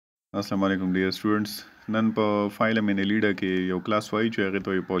السلام علیکم ډیر سټوډنټس. نن په فایلم انیلیډا کې یو کلاس وایي چې هغه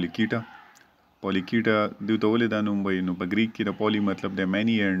ته وایي پولیکیټا. دوی ته ولې دا نوم وایي؟ نو په گریک کې د پولی مطلب دی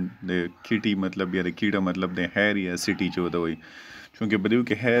مینی اینډ د کیټي مطلب یا د کیټا مطلب دی هیر یا سټي چې ورته وایي. چونکې په دوی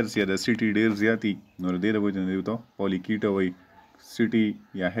کې هیرز یا د سټي ډیر زیات دي نو د دې د وجې نه دوی ته پولیکیټا وایي. سټي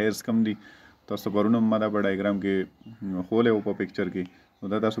یا هیرز کم دي. تاسو پرون هم ما دا په ډایګرام کې ښوولی و په پکچر کې، نو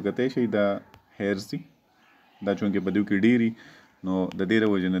دا تاسو کتی شئ دا هیرز دي. دا چونکې په دوی کې ډېري نو د دې د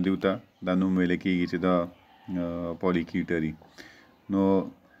وجې نه دوی ته دا نوم ویلی کېږي چې دا پولیکیټا دي. نو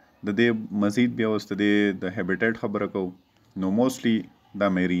د دې مزید بیا اوس د دې د هیبیټیټ خبره کوو. نو موسټلی دا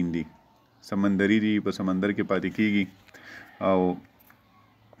میرین دي، سمندري دي، په سمندر کې پاتې کېږي او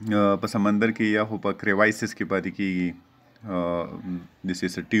په سمندر کې یا خو په کریوایسس کې پاتې کېږي.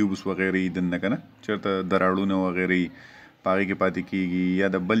 داسې ټیوبس وغیرې یې دننه که نه چېرته دراړونه وغیرې په هغې کې پاتې کېږي، یا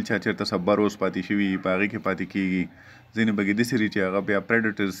د بل چا چېرته سبروز پاتې شوي په هغې کې پاتې کېږي. ځینې پکې داسې دي چې هغه بیا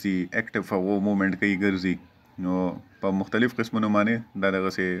پریډیټرز دي، ایکټیو هغو مومنټ کوي، ګرځي. نو په مختلف قسمونو باندې دا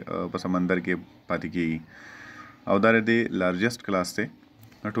دغسې په سمندر کې پاتې کېږي. او دا د دې لارجسټ کلاس دی،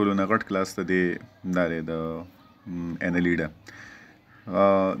 ټولو نه غټ کلاس د دې دا دی د انیلیډا.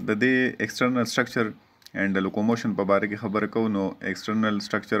 د دې ایکسټرنل سټرکچر اینډ د لوکوموشن په باره کې خبره کوو. نو ایکسټرنل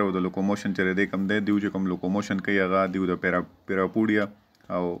سټرکچر او د لوکوموشن چې دی کوم دی، دوی چې کوم لوکوموشن کوي هغه دوی د پیراپوډیا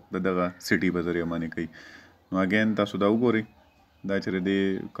او د دغه سټي په ذریعه باندې کوي. نو اګین تاسو دا وګورئ، دا چې د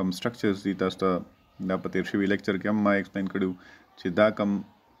کوم سټرکچرز دي تاسو ته دا په تیر شوي لیکچر کې هم ما ایکسپلین کړي چې دا کم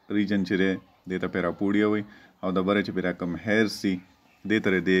ریجن چې دی دې ته پیراپوډیا وایي، او د بره چې بیا کوم هیرز دي دې ته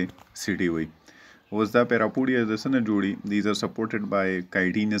د سټي وایي. اوس دا پیراپوډیا د څه نه جوړي؟ دیز آر سپورټډ بای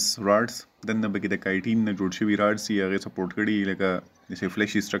کایټینس راډس. دننه پکې د کایټین نه جوړ شوي راډس دي، هغې سپورټ کړي، لکه داسې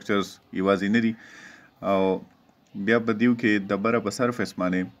فلیشي سټرکچرز یوازې نه دي. او بیا په دیو کې د بره په سرفیس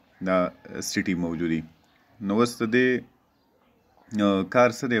باندې دا سټي موجودي. نو اوس د دې کار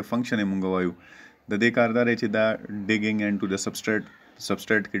څه دی، فنکشن یې مونږ وایو. د دې کار دا دی چې دا ډیګینګ اینډ ټو د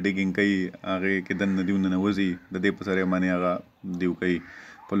سبسټریټ کې ډیګینګ کوي، هغې کې دننه دیو ننوځي، د دې په ذریعه باندې هغه دیو کوي،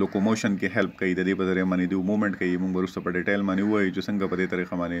 په لوکوموشن کې هیلپ کوي، د دې په ذریعه باندې دیو مومنټ کوي. مونږ به وروسته په ډیټیل باندې ووایو چې څنګه په دې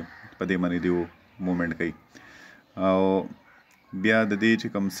طریقه باندې په دې باندې دیو مومنټ کوي. او بیا د دې چې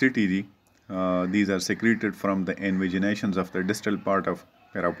کوم سټي دي، these are secreted from the invagination of the distal part of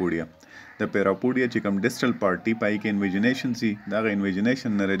پیراپوډیا. د پیراپوډیا چې کوم ډسټل پارټ دی پای کې انویجنیشن سي، د هغه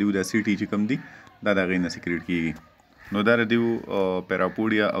انویجنیشن نه ردیو د سټي چې کوم دی دا د هغې نه سیکریټ کېږي. نو دا ردیو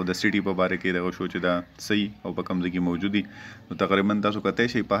پیراپوډیا او د سټي په باره کې دغه شو چې دا صحیح او په کوم ځای کې موجود دي. نو تقریبا تاسو کتی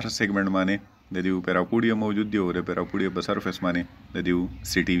شئ په هر سیګمنټ باندې د دیو پیراپوډیا موجود دی، او د پیراپوډیا په سرفیس باندې د دیو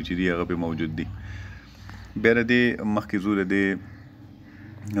سټي چې دی هغه پې موجود دی. بیا د دې مخکې ځو د دې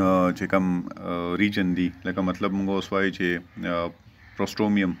چې کوم ریجن دی، لکه مطلب مونږ اوس وایو چې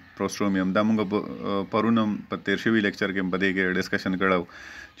پروسټومیوم دا مونږ پرون هم په تیر شوي لیکچر کې هم په دې کې ډسکشن کړی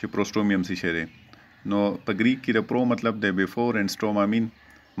چې پروسټومیوم څه شی دی. نو په ګریک کې د پرو مطلب دی بیفور اینډ سټوما مین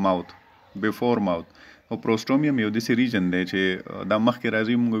ماوت، بیفور ماوت. او پروسټومیوم یو داسې ریجن دی چې دا مخکې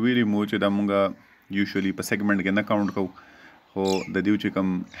راځي، مونږ ویلي مو چې دا مونږ یوزولي په سیګمنټ کې نه کاونټ کوو، خو د دیو چې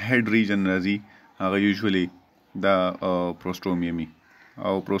کوم هیډ ریجن راځي هغه یوزولي دا پروسټومیوم وي.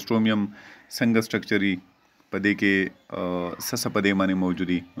 او پروسټومیوم څنګه سټرکچر وي په دې کې څه په دې باندې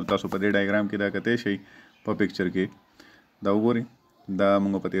موجودي. نو تاسو په دې ډایګرام کې دا کتی شئ په پکچر کې دا وګورئ. دا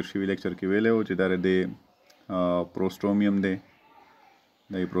موږ په تیر شوي لیکچر کې ویلی و چې دا د پروسټومیوم دی،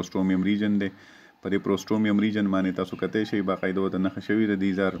 دا یې پروسټومیوم ریجن دی. په دې پروسټومیوم ریجن باندې تاسو کتی شئ باقاعده ورته نښه شوي ده،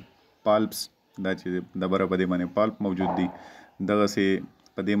 دیز آر پالپس. دا چې د بره په دې باندې پالپ موجود دي، دغسې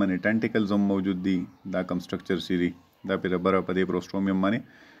په دې باندې ټینټیکلز هم موجود دي. دا کوم سټرکچر چې دي دا پې د بره په دې پروسټومیوم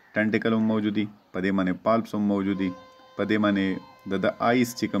باندې ټینټیکل هم موجود دي، په دې باندې پالپس هم موجود دي، په دې باندې د آیس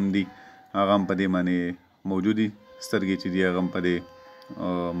چې کوم دي هغه هم په دې باندې موجود دي، سترګې چې دي هغه هم په دې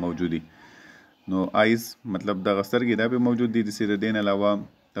موجود دي. نو آیس مطلب دغه سترګې دا پې موجود دي. داسې د دې نه علاوه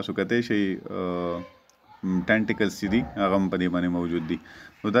تاسو کتی شئ ټینټیکلز چې دي هغه هم په دې باندې موجود دي.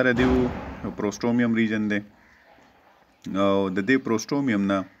 نو دا د دې پروسټومیوم ریجن دی. او د دې پروسټومیوم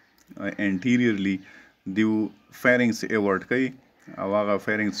نه انټیریرلی دیو فیرنګس ایورټ کوي، او هغه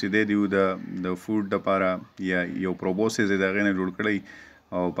فیرنګس چې دی دیو د فوډ دپاره یا یو پروبوسس د هغې نه جوړ کړی،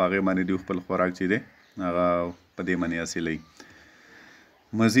 او په هغې باندې دیو خپل خوراک چې دی هغه په دې باندې حاصلوي.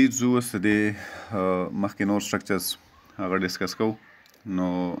 مزید زو اوس د دې مخکې نور سټرکچرز هغه ډسکس کوو. نو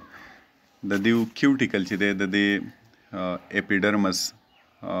د دیو کیوټیکل چې دی د دې اپیډرمس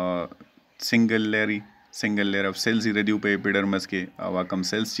سنګل لیر اف سیلز د دیو په اپیډرمس کې، او کوم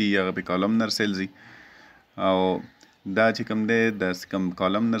سیلز چې هغه په کالمنر سیلز دي. او دا چې کوم دی د کوم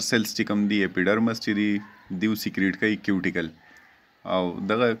کالمنر سیلز چې کوم دي اپیډرمس چې دي دیو سیکریټ کوي کیوټیکل. او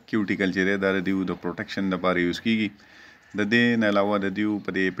دغه کیوټیکل چې دی دا د دیو د پروټیکشن دپاره یوز کېږي. د دې نه علاوه د دیو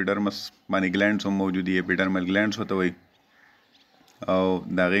په دې اپیډرمس باندې ګلینډز هم موجود دي، اپیډرمل ګلینډز ورته وایي، او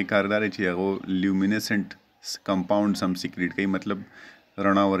د هغې کار دا دی چې هغه لیومینسنټ کمپاونډز هم سیکریټ کوي، مطلب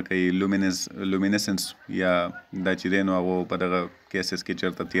رڼا ورکوي، لومینسنس یا دا چې دی نو هغه په دغه کیسز کې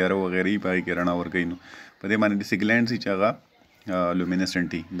چېرته تیاره وغیره وي په هغې کې رڼا ورکوي. نو په دې باندې داسې ګلینډز وي چې هغه لومینسنټ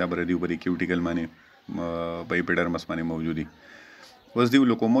وي، دا به د دیو په دې کیوټیکل باندې په اپیډرمس باندې موجود دي. اوس دیو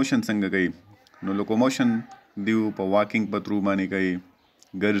لوکوموشن څنګه کوي؟ نو لوکوموشن دیو په واکینګ په ترو باندې کوي،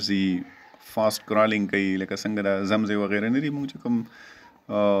 ګرځي، فاسټ کرالینګ کوي، لکه څنګه دا زمزې وغیره نه دي موږ چې کوم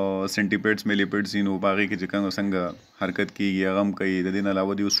سینټیپیډس میلیپیډس دي نو په هغې کې چې څنګه حرکت کېږي هغه هم کوي. د دې نه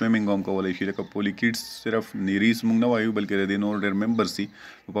علاوه دیو سویمنګ هم کولی شي، لکه پولیکیټس صرف نیریس موږ نه وایو بلکې د دې نور ډېر ممبرس دي،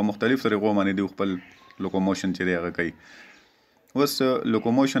 په مختلف طریقو باندې دیو خپل لوکوموشن چې دی هغه کوي. اوس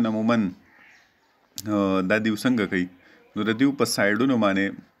لوکوموشن عموما دا دیو څنګه کوي؟ نو د دیو په سایډونو باندې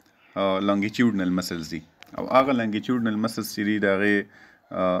لانګیچیوډنل مسلز دي، او هغه لانګیچیوډنل مسلز چې دي د هغې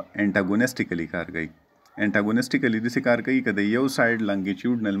انټاګونسټیکلی کار کوي. انټاګونسټیکلی داسې کار کوي که د یو سایډ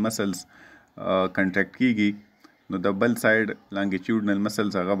لانګیچیوډنل مسلز کنټریکټ کیږي نو د بل سایډ لانګیچیوډنل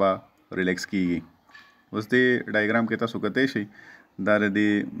مسلز هغه به ریلیکس کیږي. اوس دې ډایګرام کې تاسو کتی شئ، دا د دې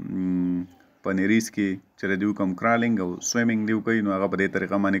په نیریس کې چې د دیو کوم کرالینګ او سویمنګ دیو کوي نو هغه په دې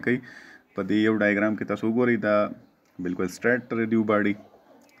طریقه باندې کوي. په دې یو ډایګرام کې تاسو وګورئ دا بالکل سټریټ د دیو باډي.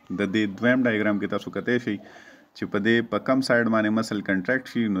 د دې دویم ډایګرام کې تاسو کتی شئ چې په دې په کم سایډ باندې مسل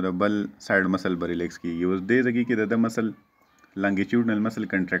کنټریکټ شي نو د بل سایډ مسل به ریلیکس کېږي. اوس دې ځای کې د مسل لانګیچیوډنل مسل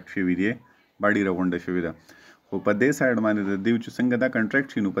کنټریکټ شوي دی، باډي راغونډه شوې ده، خو په دې سایډ باندې د دیو چې څنګه دا کنټریکټ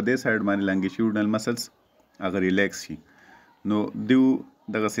شي نو په دې سایډ باندې لانګیچیوډنل مسلز هغه ریلیکس شي، نو دیو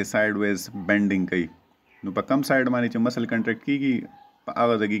دغسې سایډ ویز بینډینګ کوي. نو په کم سایډ باندې چې مسل کنټریکټ کېږي په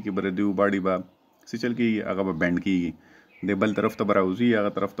هغه ځای کې به د دیو باډي به څه چل کېږي، هغه به بینډ کېږي، د بل طرف ته به راوځي،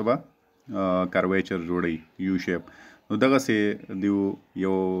 هغه طرف ته به کارویچر جوړوي، یو شیپ. نو دغسې دیو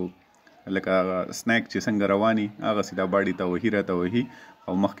یو لکه سنیک چې څنګه رواني هغسې دا باډي ته وهي راته وهي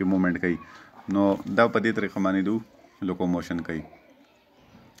او مخکې مومنټ کوي. نو دا په دې طریقه باندې دیو لوکوموشن کوي.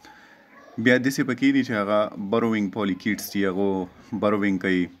 بیا داسې پکې دي چې هغه بروینګ پولیکیټس دي، هغه بروینګ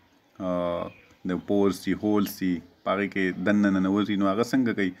کوي، د پورز دي، هولز دي، په هغې کې دننه ننوځي. نو هغه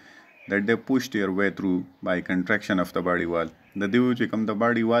څنګه کوي؟ that they push their way through by contraction of the body wall. د دیو چې کوم د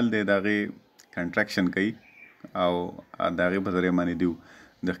باډي وال دی د هغې کنټریکشن کوي او د هغې په ذریعه باندې دیو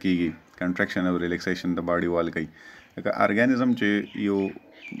دغه کېږي، کنټریکشن او ریلیکسیشن د باډي وال کوي. لکه ارګانیزم چې یو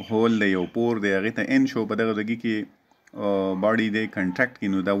هول دی، یو پور دی، هغې ته ان شو په دغه ځای کې باډي دی کنټریکټ کړي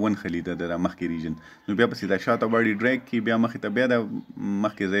نو دا ونښلي د مخکې ریجن، نو بیا پسې دا شاته باډي ډریګ کړي، بیا مخې ته بیا د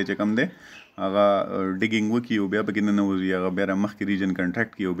مخکې ځای چې کوم دی هغه ډیګینګ وکړي او بیا پکې ننوځي، هغه بیا مخکې ریجن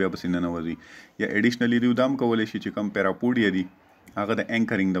کنټریکټ کړي او بیا پسې ننوځي. یا ایډیشنلی دیو دا هم کولی شي چې کوم پیراپوډیا دي هغه د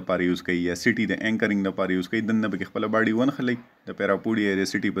اینکرینګ دپاره یوز کوي، یا سټي د اینکرینګ دپاره یوز کوي، دننه پکې خپله باډي ونښلي د پیراپوډیا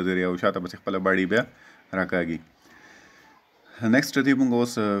د سټي په ذریعه او شاته پسې خپله باډي بیا راکاږي. نیکسټ دی موږ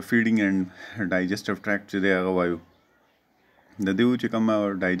اوس فیډینګ اینډ ډایجسټیو ټریکټ چې دی هغه وایو. د دیو چې کوم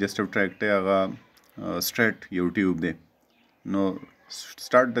ډایجسټیو ټریکټ دی هغه سټریټ یو ټیوب دی. نو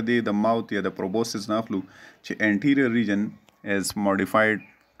سټارټ د دې د ماوث یا د پروبوسس نه اخلو چې انټیریور ریجن از موډیفاید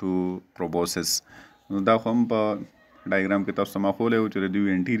ټو پروبوسس. نو دا خو هم په ډایګرام کې تاسو ته ما ښولی و چې د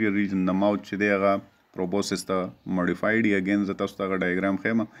دوی انټیریور ریجن د ماوث چې دی هغه پروبوسس ته موډیفاید دی. اګین زه تاسو ته هغه ډایګرام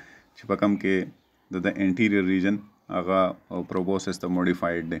ښیم چې په کوم کې د انټیریور ریجن هغه پروبوسس ته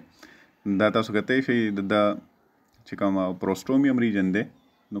موډیفاید دی. دا تاسو کتی شئ د چې کوم پروسټومیوم ریجن دی،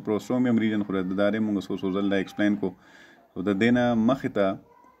 نو پروسټومیوم ریجن خو د دا دی موږ څو ځل دا ایکسپلین کو. او د دې نه مخې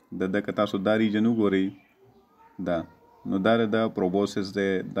ته د که تاسو دا ریجن وګورئ دا، نو دا د پروبوسس دی،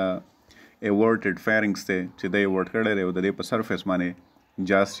 دا ایورټډ فیرنګس دی چې دی ایورټ کړی دی او د دې په سرفیس باندې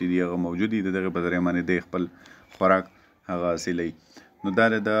جاس چې دي هغه موجود دي، د دغې په ذریعه باندې دی خپل خوراک هغه حاصلوي. نو دا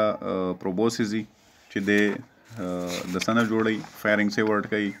د پروبوسس دي چې دی د څه نه جوړوي، فیرنګس ایورټ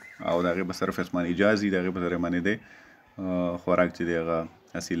کوي او د هغې په سرفیس باندې جاز دي، د هغې په ذریعه باندې دی خوراک چې دی هغه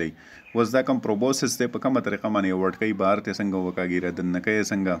حاصلوي. اوس دا کوم پروبوسس دی په کومه طریقه باندې ایورټ کوي، بهر ته څنګه وکاږي، را دننه کوي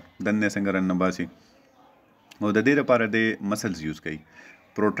څنګه، دننه څنګه راننباسي، او د دې لپاره دی مسلز یوز کوي.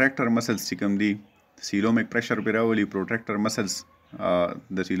 پروټریکټر مسلز چې کوم دي سیلومیک پریشر پرې راولي، پروټریکټر مسلز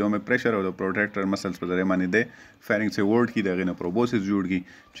د سیلومیک پریشر او د پروټریکټر مسلز په ذریعه باندې دی فیرنګس ایورټ کړي، د هغې نه پروبوسس جوړ کړي،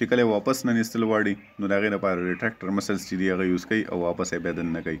 چې کله یې واپس ننیستل غواړي نو د هغې لپاره ریټریکټر مسلز چې دي هغه یوز کوي او واپس یې بیا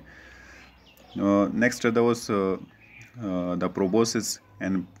دننه کوي. نیکسټ دا اوس د پروبوسس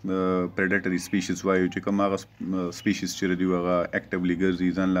اینډ پریډیټري سپیشیز وایو چې کوم هغه سپیشیز چې دي هغه اکټیولی ګرځي،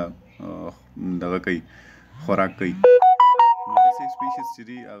 ځان له دغه کوي، خوراک کوي. داسې سپیشیز چې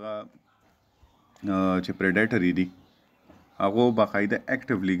دي هغه چې پریډیټري دي هغه باقاعده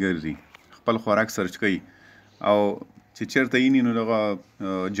اکټیولی ګرځي، خپل خوراک سرچ کوي او چې چېرته یې نو دغه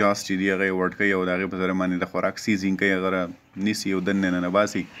جاس چې دي هغه یې وډ کوي او د هغې په ذریعه باندې د خوراک سیزینګ کوي، هغه نیسي او دننه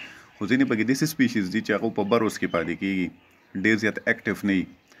ننباسي. خو ځینې پکې داسې سپیشیز دي چې هغه په بروس کې پاتې کېږي، ډېر زیات اکټیو نه وي.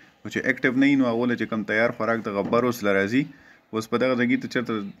 خو چې اکټیو نه وي نو هغو له چې کوم تیار خوراک دغه بروس له راځي، اوس په دغه ځای ته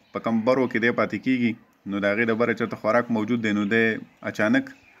چېرته په کوم برو کې دی پاتې کېږي نو د هغې دپاره چېرته خوراک موجود دی نو دی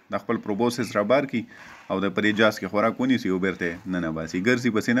اچانک د خپل پروبوسس رابار کي او د په دې جاس کې خوراک ونیسي او بیرته یې ننباسي،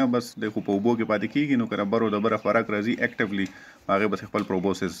 ګرځي پسې نه، بس دی خو په اوبو کې پاتې کېږي. نو که د برو د بره خوراک راځي اکټیولی هغې بس خپل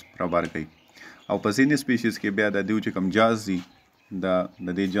پروبوسس رابار کوي. او په ځینې سپیشیز کې بیا د دیو چې کوم جاز دي د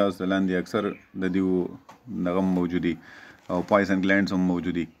دې جاز د لاندې اکثر د دیو دغه موجودي او پوایزن ګلینډز هم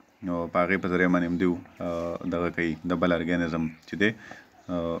موجودي، نو په هغې په ذریعه باندې هم دیو دغه کوي د بل ارګانیزم چې دی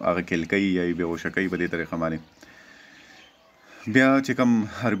هغه کیل کوي یا یې بېهوشه کوي په دې طریقه باندې. بیا چې کوم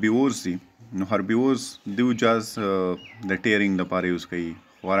هربیورز دي نو هربیورز دیو جاز د ټیرینګ لپاره یوز کوي،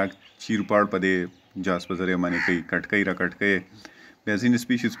 خوراک چیر پاړ په دې جاز په ذریعه باندې کوي، کټ کوي را کټ کوي. بیا ځینې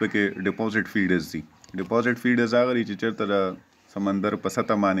سپیشیز پکې ډیپوزټ فیډرز دي. ډیپوزټ فیډرز هغه دي چې چېرته د سمندر په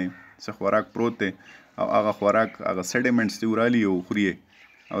سطح باندې څه خوراک پروت دی او هغه خوراک هغه سیډیمنټس دي ورالي او خوري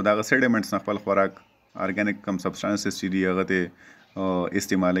او د هغه سیډیمنټس نه خپل خوراک ارګانیک کم سبسټانسز چې دي هغه ته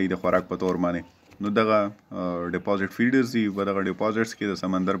استعمالوي د خوراک په طور باندې. نو دغه ډیپوزټ فیډرز دي، په دغه ډیپوزټس کې د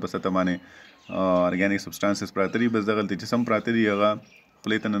سمندر په سطح باندې ارګانیک سبسټانسز پراته دي، بس دغلته چې سم پراته دي هغه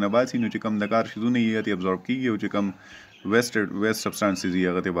خولې ته ننباسي، نو چې کوم د کار شیزونه یې هغه ته ابزورب کېږي او چې کوم ویسټ سبسټانسز یې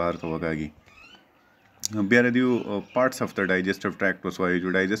هغه ته بهر ته وکاږي. بیا د دیو پارټس اف د ډایجسټیو ټریکټ اوس وایي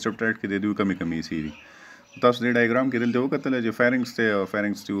چې ډایجسټیو ټریکټ کې د دیو کمې کمې حصې دي. تاسو دې ډایګرام کې دلته وکتله چې فیرنګس دی او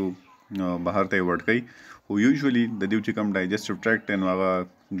فیرنګس دیو بهر ته یې وډ کوي. خو یوزولي د دیو چې کوم ډایجسټیو ټریکټ دی نو هغه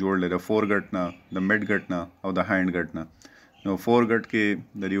جوړ دی د فور ګټ نه، د میډ ګټ نه او د هاینډ ګټ نه. نو فور ګټ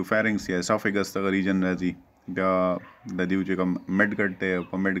کې د دیو فیرنګس یا اسافیګس دغه ریجن راځي. بیا د دیو چې کوم میډ ګټ دی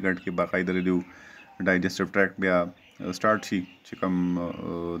په میډ ګټ کې باقاعده د دیو ډایجسټیو ټریکټ بیا سٹارټ شي چې کوم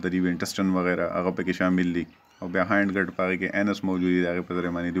د دیو انټسټن وغیره هغه پکې شامل دي. او بیا هاینډ ګټ په هغې کې انس موجود دي، د هغې په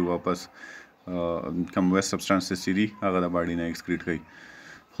ذریعه باندې دیو واپس کوم ویسټ سبسټانسز چې دي هغه د باډي نه ایکسکریټ کوي.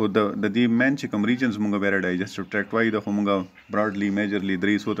 خو د دې مین چې کوم ریجنز مونږ بیا ډایجسټیو ټریکټ وایي د خو مونږ براډلی میجرلی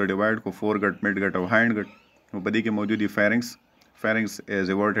درې څو ته ډیوایډ کو، فور ګټ، میډ ګټ او هاینډ ګټ. نو په دې کې موجود دي فیرنګس ایز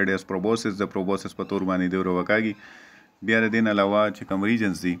ورټډ ایز پروبوسس، د پروبوسس په تور باندې دی وکاږي. بیا د دې نه علاوه چې کوم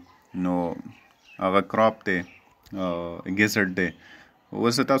ریجنز دي نو هغه کراپ دی، ګیزرډ دی.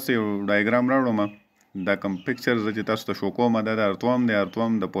 اوس تاسو یو ډایګرام راوړم، دا کوم پکچرز چې تاسو ته شو کوم دا د ارتوم دی.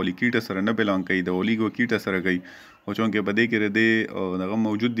 ارتوم د پولیکیټا سره نه بلانګ کوي، د اولیګو کیټا سره کوي. خو چونکې په دې کې د دغه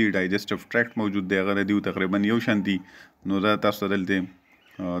موجود دی ډایجسټیو ټریکټ موجود دی، هغه د دیو تقریبا یو شان دي. نو دا تاسو ته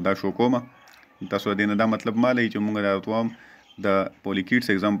دلته دا شو کوم، تاسو دې نه دا مطلب مالی چې موږ د ارتوم د پولیکیټس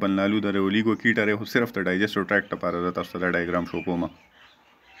اگزامپل نالو د اولیګو کیټا لري، خو صرف د ډایجسټیو ټریکټ لپاره دا تاسو ته دا ډایګرام شو کوم.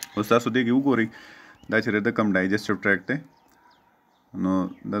 اوس تاسو دې کې وګورئ دا چې د کوم ډایجسټیو ټریکټ دی. نو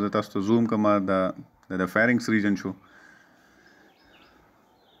دا تاسو ته زوم کومه د فیرنګس ریجن شو،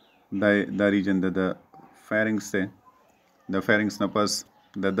 دا ریجن د فیرنګس دی. د فیرنګس نه پس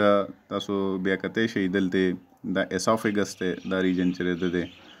د تاسو بیا کتی شئ دلته د اسافیګس دی، دا ریجن چې د دی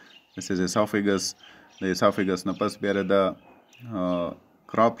دس از اسافیګس. د اسافیګس نه پس بیا د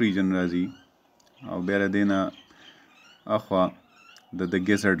کراپ ریجن راځي او بیا د دې نه اخوا د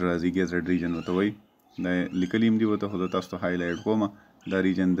ګیزرډ راځي، ګیزرډ ریجن ورته وایي. دا لیکلي هم دي ورته، خو د تاسو ته هایلایټ کومه دا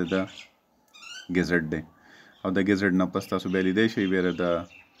ریجن د ګیزرډ دی. او د ګیزرډ نه پس تاسو بیا لیدی شئ بیا د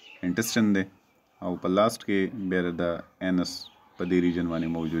انټسټن دی او په لاست کې بیا د انس په دې ریجن باندې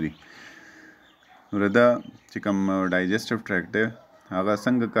موجود دي. نو دا چې کوم ډایجسټیو ټریکټ دی هغه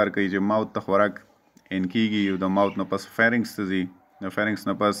څنګه کار کوي چې ماوت ته خوراک ان کېږي او د ماوت نه پس فیرنګس ته ځي، د فیرنګس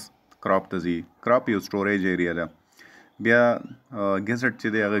نه پس کراپ ته ځي. کراپ یو سټوریج ایریا ده. بیا ګیزرډ چې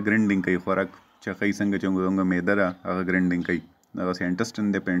دی هغه ګرینډینګ کوي خوراک، چخی څنګه چې موږ معده ده هغه ګرینډینګ کوي. دغسې انټسټن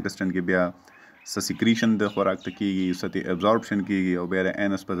دی، په انټسټن کې بیا څه سیکریشن د خوراک ته کېږي، څه ته ابزاربشن کېږي او بیا د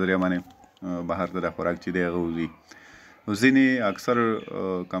انس په ذریعه باندې بهر ته د خوراک چې دی هغه وځي. ځینې اکثر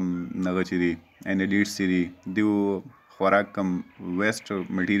کم هغه چې دي انیلیډس چې دي دیو خوراک کم ویسټ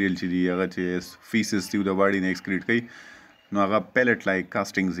مټیریل چې دي هغه چې فیسز دیو د باډي نه ایکسکریټ کوي، نو هغه پیلټ لایک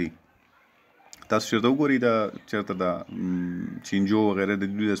کاسټینګز دي. تاسو چېرته وګورئ دا چېرته د چینجو وغیره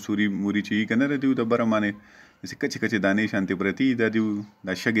د دوی د سوري موري چې وي که نه د دوی د بره باندې داسې کچې کچې دانې شانتې پرتې دا دیو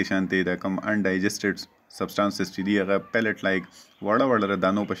دا شګې شانتې دا کم انډایجسټډ سبسټانسز چې دي هغه پیلټ لایک وړه وړه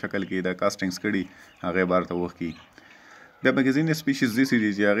دانو په شکل کې دا کاسټینګز کړي هغې بار ته وښکي. بیا پکې ځینې سپیشیز داسې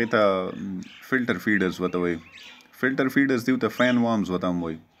دي چې هغې ته فلټر فیډرز ورته وایي. فلټر فیډرز دیو ته فین وارمز ورته هم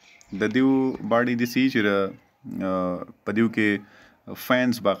وایي. د دیو باډي داسې چې په دیو کې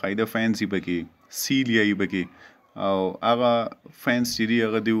فینس باقاعده فینس یې پکې سیل یې پکې او هغه فینس چې دي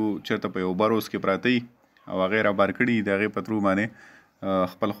هغه دیو چېرته په یو بروس کې پراته وي او هغې رابار کړي د هغې په ترو باندې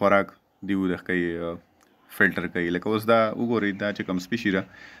خپل خوراک دیو د کوي فلټر کوي. لکه اوس دا وګورئ دا چې کوم سپیشي ده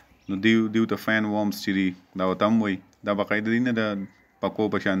نو دیو ته فین وارمز چې دي دا ورته هم وایي. دا باقاعده دي نه د پکو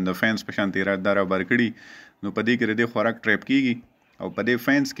په شان د فینس په شان دا رابار کړي نو په دې کې د دې خوراک ټریپ کېږي او په دې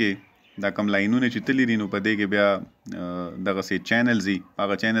فینس کې دا کم لاینونه چې تللی دي نو په دې کې بیا دغسې چینلز دي.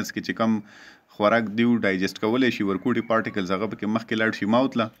 هغه چینلز کې چې کم خوراک دیو ډایجسټ کولی شي ورکوټي پارټیکلز هغه پکې مخکې لاړ شي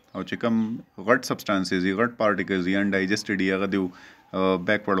ماوت له او چې کم غټ سبسټانسز دي غټ پارټیکلز دي انډایجسټډ دي هغه دیو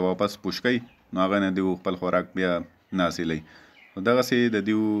بیکورډ واپس پوش کوي نو هغه نه دیو خپل خوراک بیا نه حاصلوي. دغسې د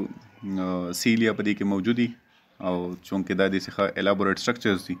دیو سیلیا په دې کې موجود دي او چونکې دا داسې ښه الابوریټ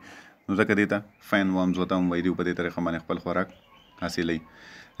سټرکچرز دي نو ځکه دې ته فین وارمز ورته هم وایي. دیو په دې طریقه باندې خپل خوراک حاصلوي.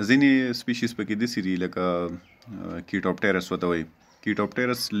 ځینې سپیشیز پکې داسې دي لکه کیټوپټیرس ورته وایي.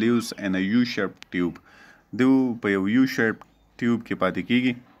 کیټوپټیرس لیوز ان ا یو شیپ ټیوب. دیو په یو یو شیپ ټیوب کې پاتې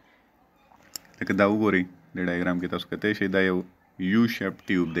کېږي. لکه دا وګورئ د ډایګرام کې تاسو کتلی شئ دا یو یو شیپ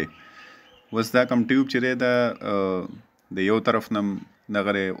ټیوب دی. اوس دا کوم ټیوب چې دی د یو طرف نه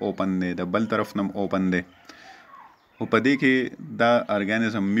دغه اوپن دی د بل طرف نه اوپن دی او په دې کې دا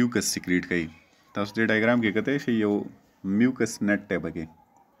ارګانیزم میوکس سیکریټ کوي. تاسو دې ډایګرام کې کتلی شئ یو میوکس نیټ دی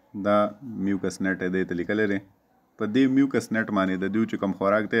پکې دا میوکس نیټ دی ته لیکلی دی. په دې میوکس نیټ باندې د دوی چې کوم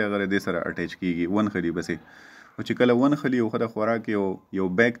خوراک دی هغه دې سره اټیچ کېږي ونښلي بسې او چې کله ونښلي او ښه د خوراک یو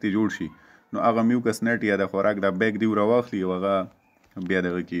بیگ ته جوړ شي نو هغه میوکس نیټ یا د خوراک دا بیگ دیو راواخلي او هغه بیا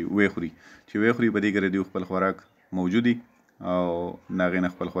دغه کې ویخوري. چې ویخوري په دې کې دیو خپل خوراک موجود دي او د هغې نه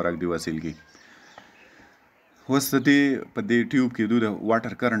خپل خوراک دیو حاصل کړي. اوس د دې په دې ټیوب کې دوی د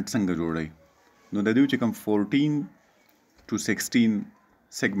واټر کرنټ څنګه جوړوي نو د دوی چې کوم 14 to 16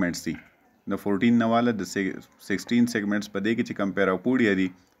 سیګمنټس دي د 14 نه والا د 16 سیګمنټس په دې کې چې کوم پیراپوډیا دي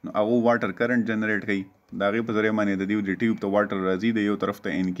نو هغه واټر کرنټ جنریټ کوي. د هغې په ذریعه باندې د دیو د ټیوب ته واټر راځي د یو طرف ته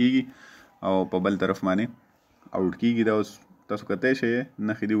ان کېږي او په بل طرف باندې اوټ کېږي. دا اوس تاسو کتلی شئ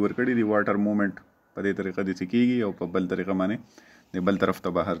نښې دي ورکړي دي واټر مومنټ په دې طریقه داسې کېږي او په بل طریقه باندې د بل طرف ته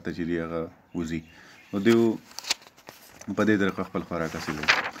بهر ته چې دي هغه وځي نو دیو په دې طریقه خپل خوراک حاصلوي.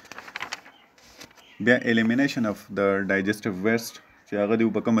 بیا ایلیمینیشن اف د ډایجسټیو ویسټ چې هغه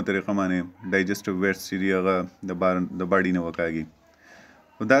دیو په کومه طریقه باندې ډایجسټیو ویسټ چې دي هغه د باډي نه وکاږي.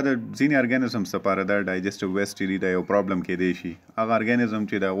 خو دا د ځینې ارګانیزمس لپاره دا ډایجسټیو ویسټ چې دي دا یو پرابلم کیدی شي. هغه ارګانیزم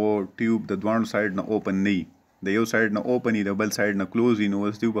چې د هغو ټیوب د دواړو سایډ نه اوپن نه وي د یو سایډ نه اوپن وي د بل سایډ نه کلوز وي نو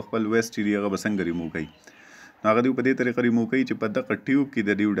اوس دیو په خپل ویسټ چې دي هغه به څنګه ریموو کوي نو هغه دیو په دې طریقه ریموو کوي چې په دغه ټیوب کې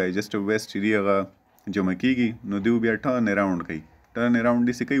د دیو ډایجسټیو ویسټ چې دي هغه جمع کېږي نو دیو بیا ټرن اراونډ کوي. ټرن اراونډ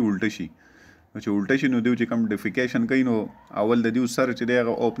داسې کوي الټه شي چې الټه شي نو دیو چې کوم ډیفیکیشن کوي نو اول د دیو سر چې دی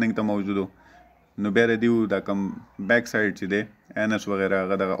هغه اوپننګ ته موجود نو بیا د دیو دا کم بیک سایډ چې دی انس وغیره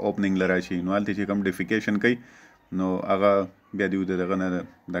هغه دغه اوپننګ له راشي نو هلته چې کوم ډیفیکیشن کوي نو هغه بیا دیو دغه نه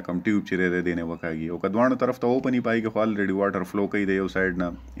دا کم ټیوب چې دی د دې نه وکاږي او که دواړو طرف ته اوپن وي په هغې کې خو الریډي واټر فلو کوي د یو سایډ نه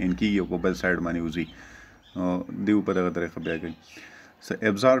ان کېږي او په بل سایډ باندې وځي نو دیو په دغه طریقه بیا کوي. سو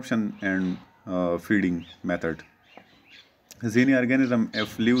ابزارپشن اینډ فیډینګ میتھډ. ځینې ارګانیزم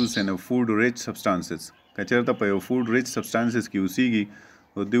اف لیوز ان فوډ ریچ سبسټانسز که چېرته په یو فوډ ریچ سبسټانسز کې اوسېږي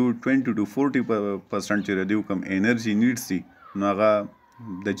او دیو 20 to 40% چې دیو کم انرژي نیډس دي نو هغه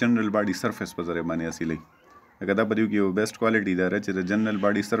د جنرال باډي سرفیس په ذریعه باندې حاصلوي. لکه دا په دیو کې یو بیسټ کوالټي ده چې د جنرال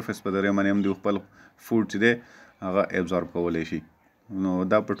باډي سرفیس په ذریعه باندې هم دیو خپل فوډ چې دی هغه ابزارب کولی شي. نو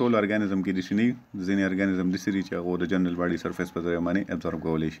دا په ټول ارګانیزم کې داسې نه وي. ځینې ارګانیزم داسې دي چې هغه د جنرال باډي سرفیس په ذریعه باندې ابزارب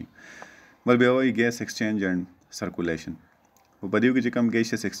کولی شي. بل بیا وایي ګیس ایکسچینج اینډ سرکولیشن. په دې کې چې کوم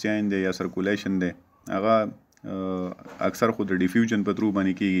ګیسیس ایکسچینج دی یا سرکولیشن دی هغه اکثر خو د ډیفیوژن په ترو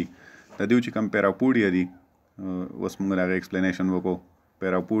باندې کېږي. د دیو چې کوم پیراپوډیا دي اوس موږ د هغې ایکسپلینیشن وکړو.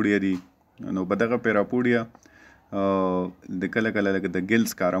 پیراپوډیا دي نو په دغه پیراپوډیا د کله کله لکه د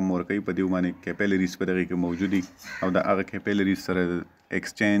ګلز کار هم ورکوي په دیو باندې کیپیلریز په دغې کې موجود دي او د هغه کیپیلریز سره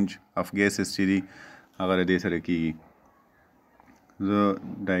ایکسچینج اف ګیسز چې دي هغه د دې سره کېږي. زه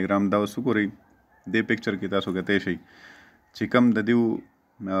ډایګرام دا اوس وګورئ دې پکچر کې تاسو کتلی شئ چې کوم د دیو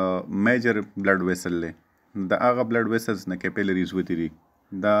میجر بلډ ویسل دی د هغه بلډ ویسلز نه کیپیلریز وتي دي.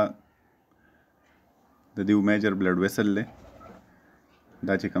 دا د دیو میجر بلډ ویسل دی.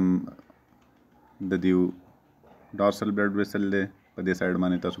 دا چې کوم د دیو ډارسل بلډ ویسل دی په دې سایډ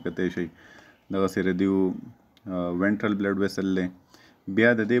باندې تاسو کتلی شئ. دغسې د دیو وینټرل بلډ ویسل دی. بیا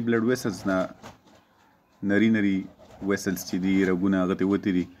د دې بلډ ویسلز نه نري ویسلز چې دي رګونه هغه ته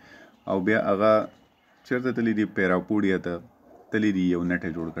وتي دي او بیا هغه چېرته تللی دي پیراپوډیا ته تللی دي یو نټ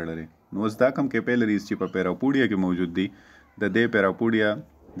یې جوړ کړی دی. نو اوس دا کوم کیپیلریز چې په پیراپوډیا کې موجود دي د دې پیراپوډیا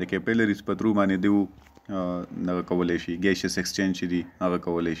د کیپیلریز په ترو باندې دیو دغه کولی شي ګیسیس ایکسچینج چې دي هغه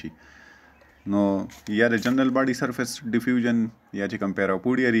کولی شي. نو یا د جنرال باډي سرفیس ډیفیوژن یا چې کوم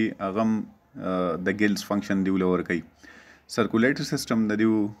پیراپوډیا دي هغه هم د ګیلز فنکشن دیو له ورکوي. سرکولیټري سیسټم د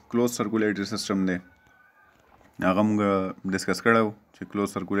دیو کلوز سرکولیټري سیسټم دی، هغه موږ ډسکس کړی چې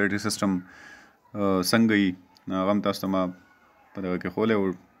کلوز سرکولیټري سیسټم څنګه وي. هغه هم تاسو ته ما په دغه کې ښوولی و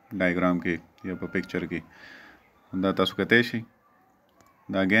ډایګرام کې یا په پکچر کې، دا تاسو کتی شئ.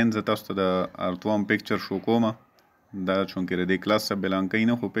 دا اګین زه تاسو ته د ارتوام پکچر شو کوم، دا چونکې د دې کلاس څخه بلانګ کوي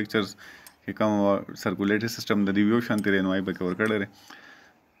نه، خو پکچرز کې کوم سرکولیټري سیسټم د دې یو شانتې دی نو هغه پکې ورکړی دی.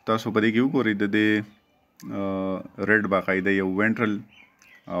 تاسو په دې کې وګورئ د دې ریډ باقاعده یو وینټرل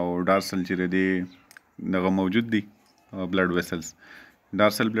او ډارسل چې د دې دغه موجود دي بلډ ویسلز،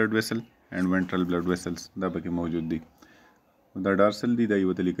 ډارسل بلډ ویسل اینڈ وینټرل بلډ ویسلز دا پکې موجود دي. دا ډارسل دي، دا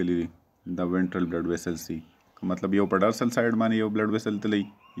یو ته لیکلي دي، دا وینټرل بلډ ویسلز دي. مطلب یو په ډارسل سایډ باندې یو بلډ ویسل تللی،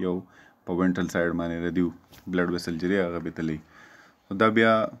 یو په وینټرل سایډ باندې د دیو بلډ ویسل چې دی هغه به تللی. دا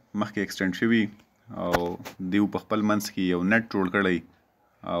بیا مخکې ایکسټینډ شوي او دیو په خپل منځ کې یو نټ جوړ کړی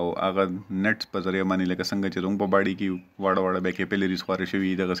او هغه نټ په ذریعه باندې لکه څنګه چې زموږ په باډي کې واړه واړه بیا کیپیلریز خواره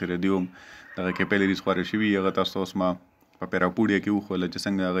شوي، دغسې د دیو هم دغه کیپیلریز خواره شوي. هغه تاسو ته اوس ما په پیراپوډیا کې وښوله چې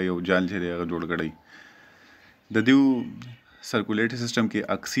څنګه هغه یو جال چې دی هغه جوړ کړی. د دیو سرکولیټري سیسټم کې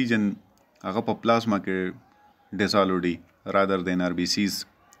اکسیجن هغه په پلازما کې ډیزالو دی رادر دین آر بی سیز.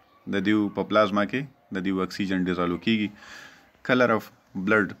 د دیو په پلازما کې د دیو اکسیجن ډیزالو کیږي. کلر اف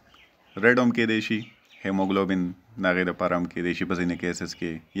بلډ ریډ هم کېدی شي، هیموګلوبین د هغې دپاره هم کېدی شي په ځینې کیسز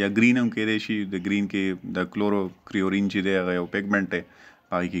کې، یا گرین هم کېدی شي. د گرین کې د کلوروکریورین چې دی هغه یو پیګمنټ دی،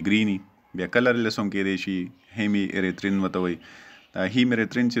 په هغې کې گریني. بیا کلرلیس هم کېدی شي، هیمی ایریترین ورته وایي. دا هیم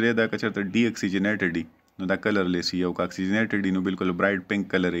ایریترین چې دی دا که چېرته ډي اکسیجنیټډ وي نو دا کلرلیس وي، او که اکسیجنیټډ وي نو بالکل برایټ پینک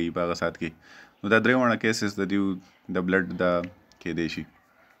کلر وي په هغه سات کې. نو دا درې واړه کیسز د دیو د بلډ دا کېدی شي.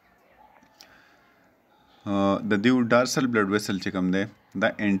 د دیو ډارسل بلډ ویسل چې کوم دی دا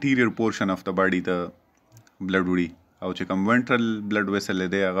انټیریور پورشن اف د باډي ته بلډ وړي، او چې کوم وینټرل بلډ ویسل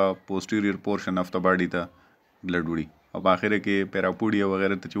دی هغه پوسټیریور پورشن اف د باډي ته بلډ وړي. او په اخره کې پیراپوډیا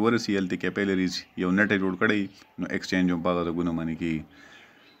وغیره ته چې ورسي هلته کیپیلریز یو نټ یې جوړ کړی نو ایکسچینج هم په هغه ځایونو باندې کېږي.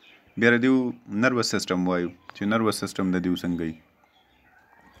 بیا د دیو نروس سیسټم وایو چې نروس سیسټم د دیو څنګه وي.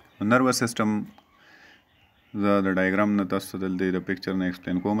 نروس سیسټم زه د ډایګرام نه تاسو ته دلته د پکچر نه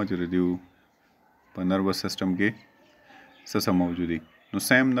ایکسپلین کوم چې د دیو په نروس سیسټم کې څه موجود دي. نو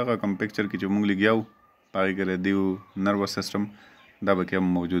سیم دغه کوم پکچر کې چې موږ لګیا وو په هغې کې د دیو نروس سیسټم دا پکې هم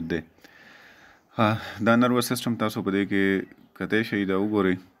موجود دی. دا نروس سیسټم تاسو په دې کې کتی شئ، دا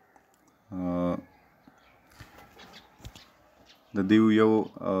وګورئ. د دیو یو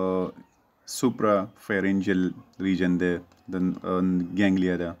سوپرا فیرنجل ریجن دی، د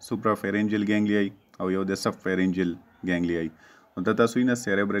ګینګلیا ده، سوپرا فیرنجل ګینګلیا او یو د سب فیرنجل ګینګلیا. او دا تاسو وینئ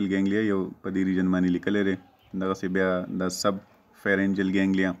سیریبرل ګینګلیا یو په دې ریجن باندې لیکلی دی، دغسې بیا د سب فیرنجل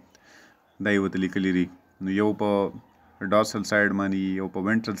ګینګلیا دا یې ورته لیکلي دي. نو یو په ډارسل سایډ باندې یو په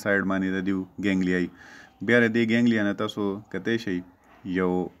وینټرل سایډ باندې د دیو ګینګلیا وي. بیا د دې ګینګلیا نه تاسو کتی شئ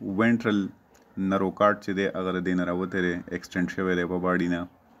یو وینټرل نروکارډ چې دی هغه د دې نه راوتی دی، ایکسټینډ شوی دی په باډي نه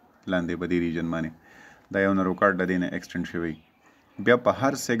لاندې په دې ریجن باندې. دا یو نروکارډ د دې نه ایکسټینډ شوی. بیا په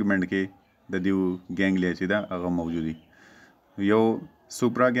هر سیګمنټ کې د دیو ګینګلیا چې ده هغه موجود دي. یو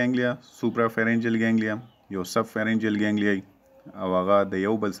سوپرا ګینګلیا، سوپرا فیرنجل ګینګلیا، یو سب فیرنجل ګینګلیا، او هغه د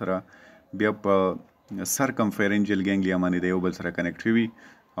یو بل سره بیا په سرکم فیرنجل ګینګلیا باندې د یو بل سره کنیکټ شوي،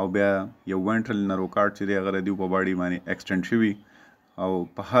 او بیا یو وینټرل نروکارډ چې دی هغه د دیو په باډي باندې ایکسټینډ شوي او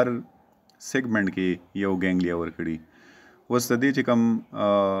په هر سیګمنټ کې یو ګینګلیا ورکړي. اوس د دې چې کوم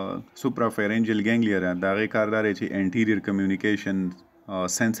سوپرا فیرنجل ګینګلیا ده د هغې کار دا دی چې انټیریور کمیونیکیشن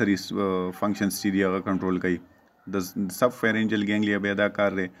سینسري فنکشنز چې دي هغه کنټرول کوي. د سب فیرنجل ګینګلیا بیا دا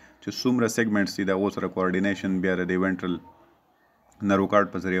کار دی چې څومره سیګمنټس دي د هغو سره کوارډینیشن بیا د دې وینټرل نروکارډ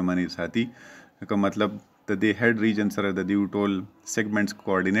په ذریعه باندې ساتي. که مطلب د دې هیډ ریجن سره د دیو ټول سیګمنټس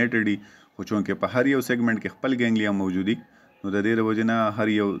کوارډینیټډ دي، خو چونکې په هر یو سیګمنټ کې خپل ګینګلیا موجود دي نو د دې د وجې نه هر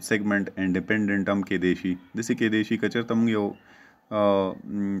یو سیګمنټ انډیپینډنټ هم کېدی شي. داسې کېدی شي که چېرته موږ یو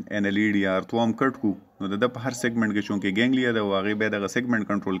انیلیډ یا ارتوام کټ کړو نو د ده په هر سیګمنټ کې چونکې ګینګلیا ده او هغې بیا دغه سیګمنټ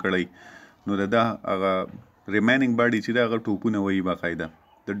کنټرول کړی نو د ده هغه ریمیننګ باډي چې ده هغه ټوپونه وهي باقاعده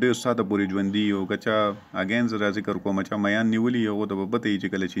د ډېر ساعته پورې ژوندي. او که چا اګین زه را ذکر کوم چا میان نیولي هغو ته به پته وي چې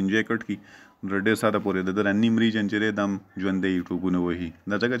کله چې انجی کټ کړي نو د ډېر ساعته پورې د ده را نیم ریجن چې دی دا هم ژوندی ټوپونه وهي.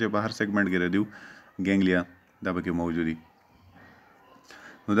 دا ځکه چې په هر سیګمنټ کې د دیو ګینګلیا دا پکې موجود دي.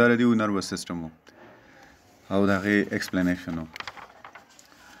 نو دا د دیو نروس سیسټم و او د هغې ایکسپلینیشن و.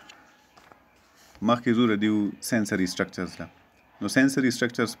 مخکې ځو د دیو سینسري سټرکچرز ته. نو سینسري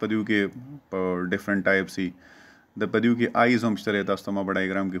سټرکچرز په دیو کې په ډفرنټ ټایپس وي. د په دیو کې آیز هم شته دی، تاسو ته ما په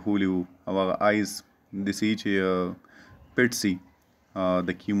ډایګرام کې ښولي وو. او هغه آیز داسې چې پټ سي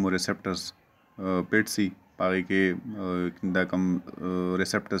د کیمو ریسپټرز پټ سي هغې کې دا کوم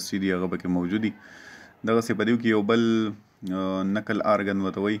ریسپټرز چې دي هغه پکې موجود دي. دغسې په دې کې یو بل نقل آرګن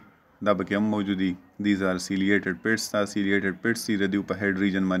ورته وایي دا پکې هم موجود دي. دیز آر سیلیټډ پیټس. دا سیلیټډ پیټس دي د دوی په هیډ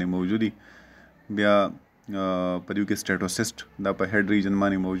ریجن باندې موجود دي. بیا په دوی کې سټیټوسیسټ دا په هیډ ریجن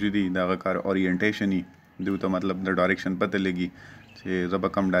باندې موجود دي. د هغه کار اورینټیشن وي، دوی ته مطلب د ډایرکشن پته لګي چې زه به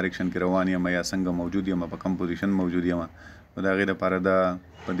کوم ډایرکشن کې روان یم یا څنګه موجود یم، په کوم پوزیشن موجود یم. نو د هغې دپاره دا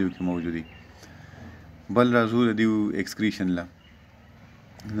په دوی کې موجود دي. بل راځو د دوی ایکسکریشن له.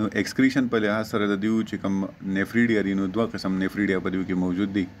 نو ایکسکریشن په لحاظ سره د دوی چې کوم نیفریډیا دي نو دوه قسم نیفریډیا په دوی کې موجود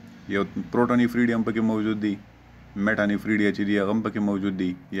دي. یو پروټونیفریډیا هم پکې موجود دي، میټانیفریډیا چې دي هغه هم پکې موجود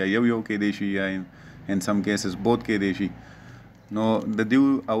دي، یا یو کېدی شي یا ان سم کیسز بوت کېدی شي. نو د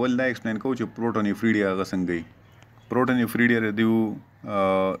دوی اول دا ایکسپلین کوو چې پروټونیفریډیا هغه څنګه وي. پروټونیفریډیا د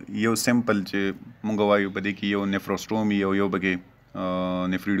دوی یو سمپل چې مونږ وایو په دې کې یو نیفروسټوم او یو پکې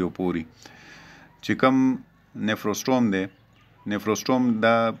نیفریډیوپور وي. چې کوم نیفروسټوم دی، نیفروسټوم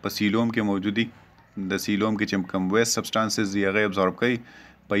دا په سیلوم کې موجود دي. د سیلوم کې چې کوم ویسٹ سبسټانسز دي هغه ابزورب کوي.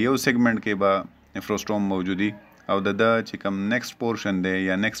 په یو سیګمنټ کې به نیفروسټوم موجود دي او د چې کوم نیکسټ پورشن دی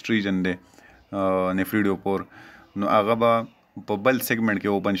یا نیکسټ ریجن دی نیفریډیوپور، نو هغه به په بل سیګمنټ کې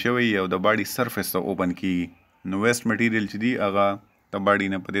اوپن شوی او د باډي سرفیس ته اوپن کیږي. نو ویسٹ مټیریل چې دی هغه د باډي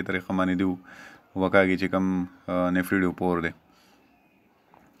نه په دې طریقه باندې دی وکاږي چې کوم نیفریډیوپور دی.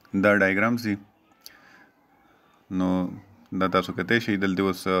 دا ډایګرامز دي. نو دا تاسو کتلی شئ دلته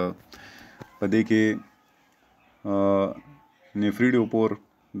اوس په دې کې نیفریډیوپور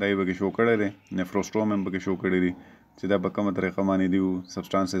دا یې پکې شو کړی دی، نیفروسټوم هم پکې شو کړی دی چې دا په کومه طریقه باندې دوی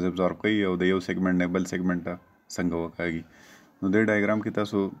سبسټانسز ابزورب کوي او د یو سیګمنټ نه بل سیګمنټ ته څنګه وکاږي. نو دې ډایګرام کې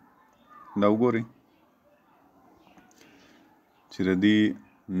تاسو دا وګورئ چې د دې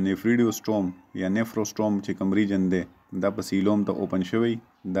نیفریډیوسټوم یا نیفروسټوم چې کوم ریجن دی دا په سیلوم ته اوپن شوی.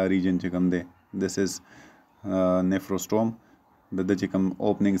 دا ریجن چې کوم دی دس از نیفروسټوم. د چې کوم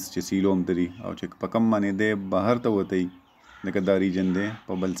اوپننګز چې سیلوم ته دي او چې په کوم باندې دی بهر ته وتی لکه دا ریجن دی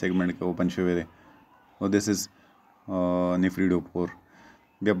په بل سیګمنټ کې اوپن شوی دی او دس از نیفریډیوپور.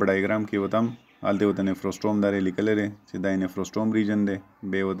 بیا په ډایګرام کې ورته هم هلته ورته نیفروسټوم دا لیکلی دی چې دا نیفروسټوم ریجن دی.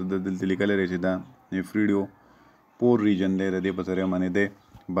 بیا ورته دلته لیکلی دی چې دا نیفریډیوپور ریجن دی، د دې په ذریعه باندې دی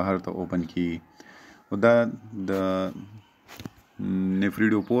بهر ته اوپن کیږي. او دا د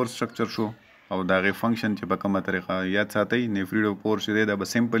نیفریډیوپور سټرکچر شو او د هغې فنکشن چې په کومه طریقه یاد ساتئ. نیفریډیوپور چې دی دا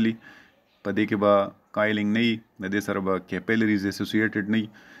به سمپلي په دې کې به کایلینګ نه وي، د دې سره به کیپیلریز اسوسییټډ نه وي.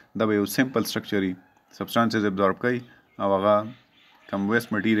 دا به یو سمپل سټرکچر وي، سبسټانسز ابزورب کوي او هغه کوم ویسٹ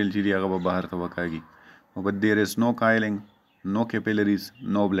مټیریل چې دی هغه به بهر ته وکاږي. او بټ دیر از نو کایلینګ، نو کیپیلریز،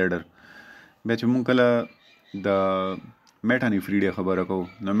 نو بلیډر. بیا چې مونږ کله د میټانیفریډیا خبره کوو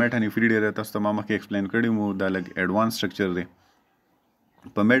نو میټانیفریډیا تاسو ته ما مخکې ایکسپلین کړی مو دا لږ ایډوانس سټرکچر دی.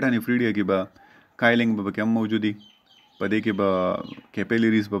 په میټانیفریډیا کې به کایلینګ به پکې هم موجود دي، په دې کې به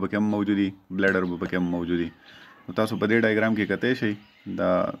کیپیلریز به پکې هم موجود دي، بلیډر به پکې هم موجود دي. نو تاسو په دې ډایګرام کې کتلی شئ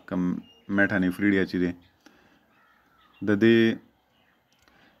دا کوم میټانیفریډیا چې دی د دې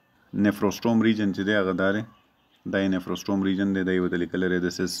نیفروسټوم ریجن چې دی هغه دا دی، دا یې نیفروسټوم ریجن دی، دا یې ورته لیکلی دی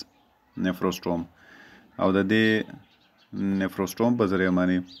دس از نیفروسټوم. او د دې نیفروسټوم په ذریعه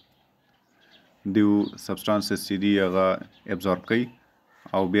باندې دوی سبسټانسز چې دي هغه ابزورب کوي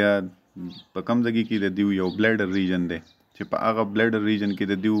او بیا په کوم ځای کې د دوی یو بلیډر ریجن دی چې په هغه بلیډر ریجن کې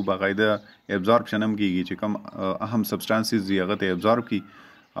د دوی باقاعده ابزوربشن هم کیږي چې کوم اهم سبسټانسز دي هغه ته ابزورب کړي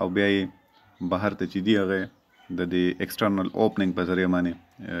او بیا یې بهر ته چې دي هغه د دې ایکسټرنل اوپننګ په ذریعه باندې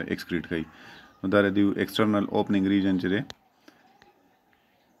ایکسکریټ کوي. نو دا د دوی ایکسټرنل اوپننګ ریجن چې دی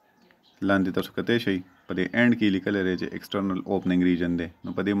لاندې تاسو کتلی شئ په دې اینډ کې لیکلی دی چې ایکسټرنل اوپننګ ریجن دی. نو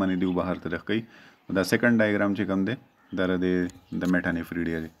په دې باندې دوی بهر ته رخ کوي. دا سیکنډ ډایګرام چې کوم دی دا د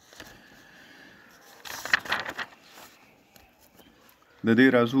میټانیفریډیا دی. د دې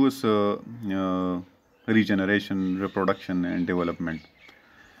راځو اوس ریجنریشن، ریپروډکشن اینډ ډیولپمنټ.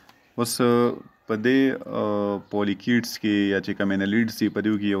 اوس په دې پولیکیټس کې یا چې کوم انیلیډس دي په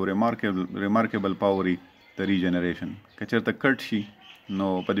دوی کې یو ریمارکیبل پاور وي د ریجنریشن. که چېرته کټ شي نو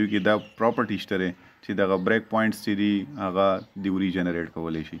په دوی کې دا پراپرټي شته دی چې دغه بریک پوینټس چې دي هغه دوی ریجنریټ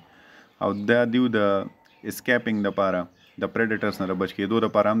کولی شي او دا دوی د اسکیپینګ دپاره د پریډیټرز نه د بچ کېدو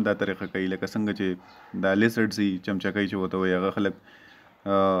دپاره هم دا طریقه کوي. لکه څنګه چې دا لیسرډز دي چمچکۍ چې ورته وایي هغه خلک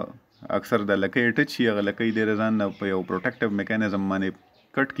اکثر د لکۍ ټچ شي هغه لکۍ ډېره ځان نه په یو پروټیکټیو میکانیزم باندې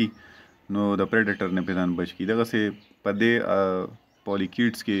کټ کړي نو د پریډیټر نه پرې ځان بچ کړي. دغسې په دې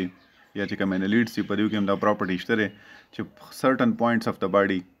پولیکیټس کې یا چې کوم انیلیډس دي په دوی کې هم دا پراپرټي شته دی چې سرټن پوینټس اف د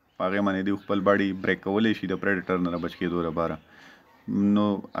باډي په هغې باندې دوی خپل باډي بریک کولی شي د پریډیټر نه د بچ کېدو لپاره. نو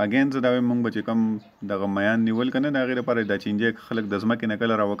اگین زه دا وایم مونږ به چې کوم دغه میان نیول که نه د هغې لپاره دا چینجی خلک د ځمکې نه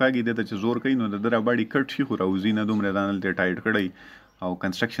کله راوکاږي دې ته چې زور کوي نو د ده را باډي کټ شي خو راوځي نه دومره ځان هلته ټایټ کړی او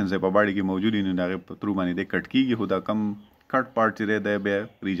کنسټرکشنز یې په باډي کې موجود وي نو د هغې په ترو باندې دی کټ کېږي خو دا کم کټ پارټ چې دی دی بیا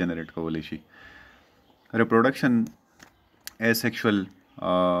ریجنریټ کولی شي. ریپروډکشن ایسیکشول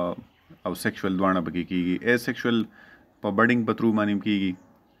او سیکشول دواړه پکې کېږي. ایسیکشول په بډینګ په ترو باندې کېږي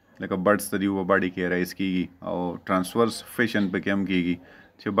لکه برډس د دیو په باډي کې رایز کېږي او ټرانسورس فیشن پکې هم کېږي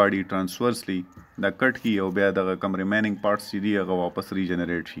چې باډي ټرانسورسلی دا کټ کي او بیا دغه کم ریمیننګ پارټس چې دي هغه واپس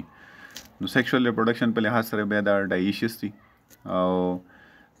ریجنریټ شي. نو سیکشوال ریپروډکشن په لحاظ سره بیا دا ډایشس دي او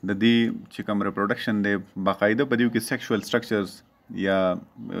د دې چې کوم ریپروډکشن دی باقاعده په دیو کې سیکشوال سټرکچرز یا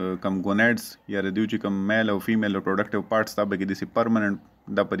کم ګونیډز یا د دیو چې کوم میل او فیمیل ریپروډکټیو پارټس دا به کې داسې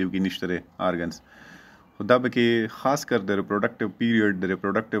پرمننټ دا په دیو کې نشته دی آرګنز خو دا به کې خاص کر د ریپروډکټیو پیریډ د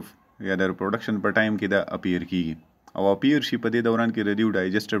ریپروډکټیو یا د ریپروډکشن په ټایم کې دا اپیر کېږي او اپیر شي په دې دوران کې د دیو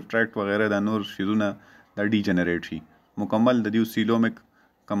ډایجسټیو ټریکټ وغیره دا نور شیزونه دا ډیجنریټ شي مکمل د دیو سیلومک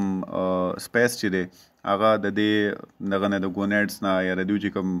کم سپیس چې دی هغه د دې دغه نه د ګونیډز نه یا د دیو چې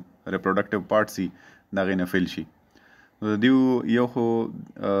کوم ریپروډکټیو پارټس دي د هغې نه فل شي. نو د دیو یو خو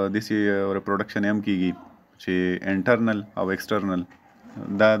داسې ریپروډکشن هم کېږي چې انټرنل او ایکسټرنل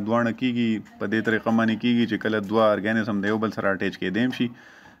دا دواړه کېږي په دې طریقه باندې کېږي چې کله دوه ارګانیزم د یو بل سره اټیچ کېدی هم شي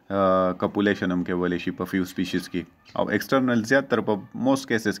کپولیشن هم کولی شي په فیو سپیشیز کې او ایکسټرنل زیاتره په موست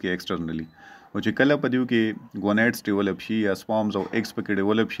کیسز کې ایکسټرنلی او چې کله په دیو کې ګونیډز ډیولپ شي یا سپامز او ایګز پکې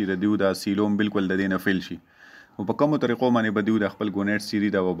ډیولپ شي د دیو دا سیلوم بالکل د دې نه فیل شي او په کومو طریقو باندې به دیو د خپل ګونیډز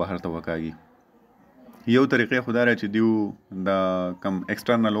سیري دا به بهر ته وکاږي. یو طریقې خو دا چې دیو د کم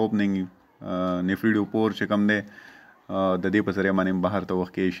ایکسټرنل اوپننګ نیفریډو پور چې کم دی د دې په ذریعه باندې بهر ته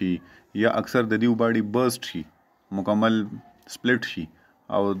وښکې شي یا اکثر د دیو باډي برسټ شي مکمل سپلټ شي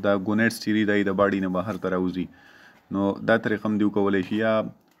او د ګونیډز سیري دی د باډي نه بهر ته راوځي نو دا طریقه هم دیو کولی شي یا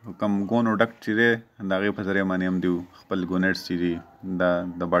کم ګونوډکټ چې دی د هغې په ذریعه باندې هم دیو خپل ګونیډز سیري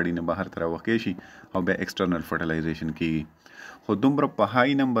د باډي نه بهر ته راوښکې شي او بیا ایکسټرنل فرټیلایزیشن کېږي. خو دومره په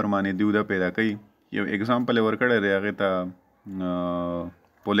هائی نمبر باندې دیو دا پیدا کوي. یو اگزامپل یې ورکړی دی هغې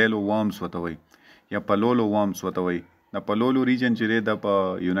ته پولیلو وارمز ورته وایي یا پلولو وارمز ورته وایي. د پلولو ریجن چې دی دا په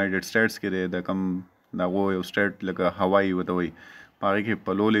یونایټډ سټیټس کې دی د کم د هغو یو سټیټ لکه هوایي ورته وایي په هغې کې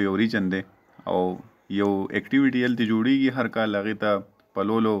پلولو یو ریجن دی او یو اکټیویټي هلته جوړیږي هر کال هغې ته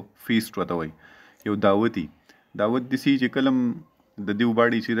پلولو فیسټ ورته وایي یو دعوت داسې چې کله د دیو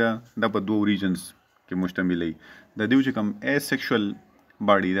باډي چې ده دا په دوو ریجنز کې مشتمل وي. د دیو چې کوم ایسیکشول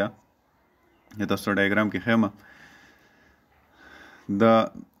باډي ده یا تاسو ډایګرام کې ښیم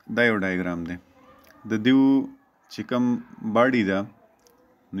دا یو ډایګرام دی د دیو چې کوم باډي ده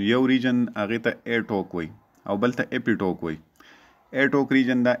نو یو ریجن هغې ته ایټوک وایي او بل ته اپیټوک وایي. ایټوک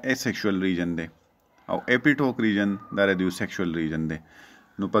ریجن دا ایسیکشول ریجن دی او اپیټوک ریجن دا د دیو سیکشول ریجن دی.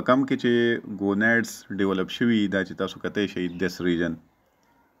 نو په کم کې چې ګونیډز ډیولپ شوي دا چې تاسو کتی شئ دس ریجن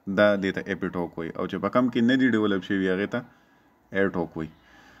دا دې ته اپیټوک وایي او چې په کم کې نه دي ډیولپ شوي هغې ته ایټوک وایي.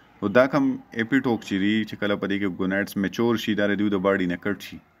 نو دا کم اپیټوک چې دي چې کله په دې کې ګونیډز میچور شي دا د دیو د باډي نه کټ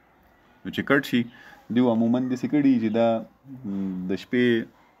شي نو چې کټ شي دیو عموما داسې کړي چې دا د شپې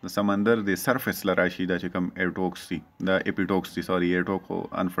د سمندر د سرفیس له راشي دا چې کوم ایټوکس دي دا اپیټوکس دي سوري ایټوک خو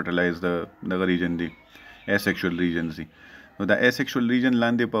انفرټیلایز دغه ریجن دي ایسیکشول ریجنز دي. نو دا ایسیکشول ریجن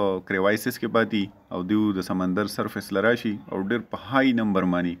لاندې په کریوایسس کې پاتې او دیو د سمندر سرفیس له راشي او ډېر په هائی نمبر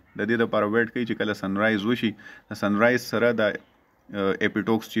باندې د دې دپاره ویټ کوي چې کله سنرایز وشي د سنرایز سره دا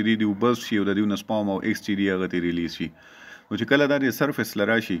اپیټوکس چې دي دیو برسټ شي او د دیو نه سپام او ایکس چې دي هغه ته ریلیز شي. نو چې کله دا د سرفیس له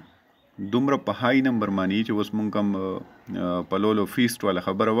راشي دومره په هائی نمبر باندې چې اوس مونږ کوم پلولو فیسټ والا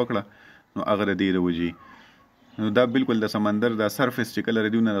خبره وکړه نو هغه د دې د وجې نو دا بالکل د سمندر دا سرفیس چې کله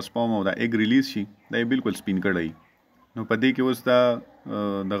د دیو نه د سپام او دا ایګ ریلیز شي دا یې بالکل سپین کړی. نو په دې کې اوس دا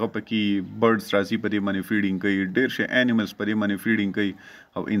دغه پکې برډز راځي په دې باندې فیډینګ کوي ډېر شي انیملز په دې باندې فیډینګ کوي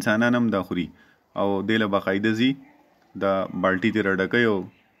او انسانان هم دا خوري او دې له باقاعده ځي دا بالټي ترې ډکوي او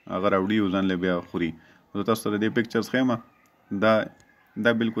هغه راوړي او ځان له بیا خوري. زه تاسو ته د دې پکچرز ښیم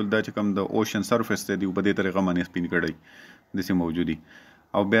دا بالکل دا چې کوم د اوشن سرفیس دی په دې طریقه باندې سپین کړی داسې موجودي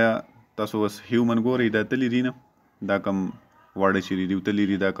او بیا تاسو اوس هیومن ګورئ دا تلي دي نه دا کم واړه چې دي تلي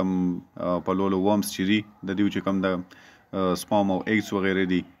دي دا کم پلولو وارمز چې دي د دیو چې کوم د سپام او ایګز وغیره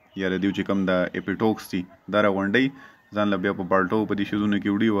دي یا د دیو چې کوم د اپیټوکس دي دا راغونډوي ځان له بیا په بالټو په دې شیزونو کې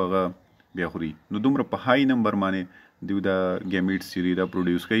وړي او هغه بیا خوري. نو دومره په هائی نمبر باندې دیو د ګیمیټس چې دي دا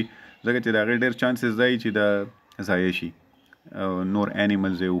پروډیوس کوي ځکه چې د هغې ډېر چانسز دی چې دا ضایع شي نور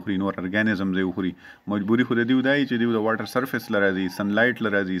انیملز یې وخوري نور ارګانیزمز یې وخوري. مجبوري خو د دیو دی چې دیو د واټر سرفیس له راځي سن لایټ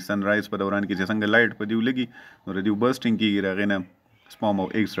له راځي سن رایز په دوران کې چې څنګه لایټ په دیو لګي نو د دیو برسټینګ کېږي د هغې نه سپام او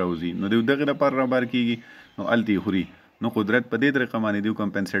ایګز راوځي نو دیو دغې لپاره رابار کېږي نو هلته یې خوري نو قدرت په دې طریقه باندې دیو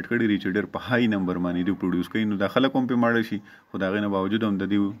کمپنسیټ کړي دي چې ډېر په هاي نمبر باندې دیو پروډوس کوي. نو دا خلک هم پې ماړه شي خو د هغې نه باوجود هم د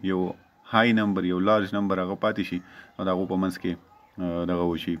دیو یو هاي نمبر یو لارج نمبر هغه پاتې شي او د هغو په منځ کې دغه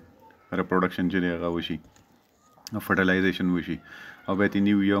وشي ریپروډکشن چې دی هغه وشي فرټیلایزیشن وشي او بیا تې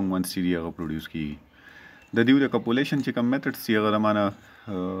نیو ینګ ونس چې دي هغه پروډوس کېږي. د دیو د کپولیشن چې کوم میتډس دي هغه د مانه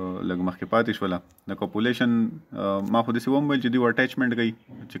لږ مخکې پاتې شوله. د کپولیشن ما خو داسې وم ویل چې دیو اټیچمنټ کوي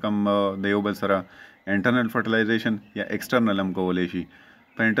چې کوم د یو بل سره انټرنل فرټیلایزیشن یا ایکسټرنل هم کولی شي.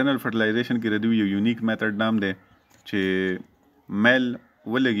 په انټرنل فرټیلایزیشن کې د دوی یو یونیک میتډ نام دی چې میل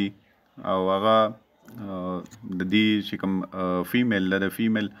ولګي او هغه د دې چې کوم فیمیل د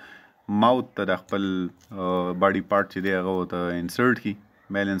فیمیل ماوت ته د خپل باډي پارټ چې دی هغه ورته انسرټ کړي.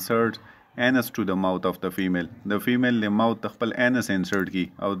 میل انسرټ anus to the mouth of the female. د فیمیل د ماوت ته خپل anus انسرټ کړي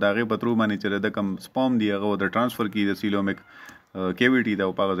او د هغې په ترو باندې چې د کوم سپام دی هغه ورته ټرانسفر کړي د سیلومیک کیویټي ده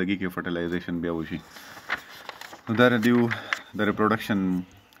او په هغه ځای کې فرټیلایزیشن بیا وشي. نو دا د دیو د ریپروډکشن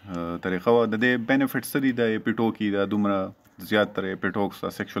طریقه وه. د دې بینیفټس څه دي د ایپیټوکي دا دومره زیات تر ایپیټوکس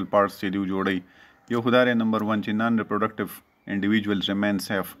دا سیکشوال پارټس چې دیو جوړوي. یو خو دا دی نمبر 1 چې نان ریپروډکټیو انډیویجولز ریمین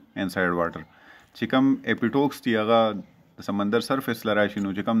سیف انسایډ واټر. چې کوم ایپیټوکس دي هغه د سمندر سرفیس لراشي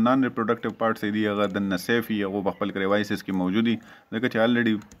نو چې کوم نان ریپروډکټیو پارټس دي هغه دننه سیف وي هغه په خپل کریوایسس کې موجود دي ځکه چې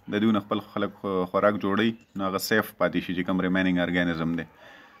الریډي د دوی نه خپل خلک خوراک جوړوي نو هغه سیف پاتې شي چې کوم ریمیننګ ارګانیزم دی.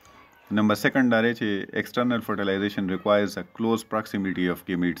 نمبر 2 دا دی چې ایکسټرنل فرټیلایزیشن ریکوایرز ا کلوز پراکسیمیټي اف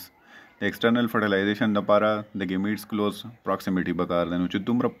گیمیټس. د ایکسټرنل فرټیلایزیشن لپاره د گیمیټس کلوز پراکسیمیټي پکار ده. نو چې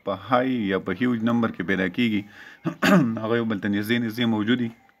دومره په هاي یا په هیوج نمبر کې پیدا کیږي هغه یو بل ته نږدې موجود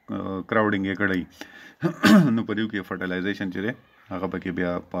دي کراوډینګ یې کړی نو په دیو کې فرټیلایزیشن چې دی هغه پکې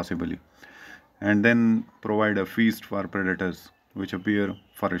بیا پاسبل وي. اینڈ دین پرووایډ ا فیسټ فار پریډیټرز وچ اپیر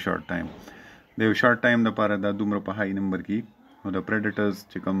فار ا شارټ ټایم. د یو شارټ ټایم دپاره دا دومره په هاي نمبر کې نو د پریډیټرز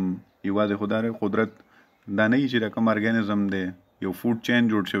چې کوم یوازې خو قدرت دا نه وي چې د کوم ارګانیزم دی یو فوډ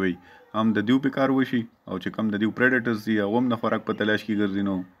چین جوړ شوی هم د دیو په کار وشي او چې کوم د دیو پریډیټرز دي هغه هم د خوراک په تلاش کې ګرځي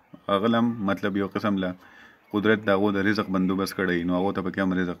نو هغه هم مطلب یو قسم لا قدرت د هغو د رزق بندوبست کړی نو هغو ته پکې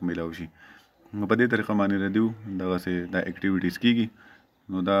هم رزق میلاو شي. نو په دې طریقه باندې د دیو دغسې دا اکټیویټیز کېږي.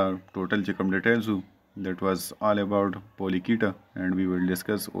 نو دا ټوټل چې کوم ډیټیلز وو that was all about Polychaeta and we will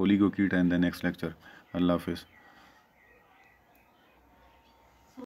discuss Oligochaeta in the next lecture. Allah Hafiz.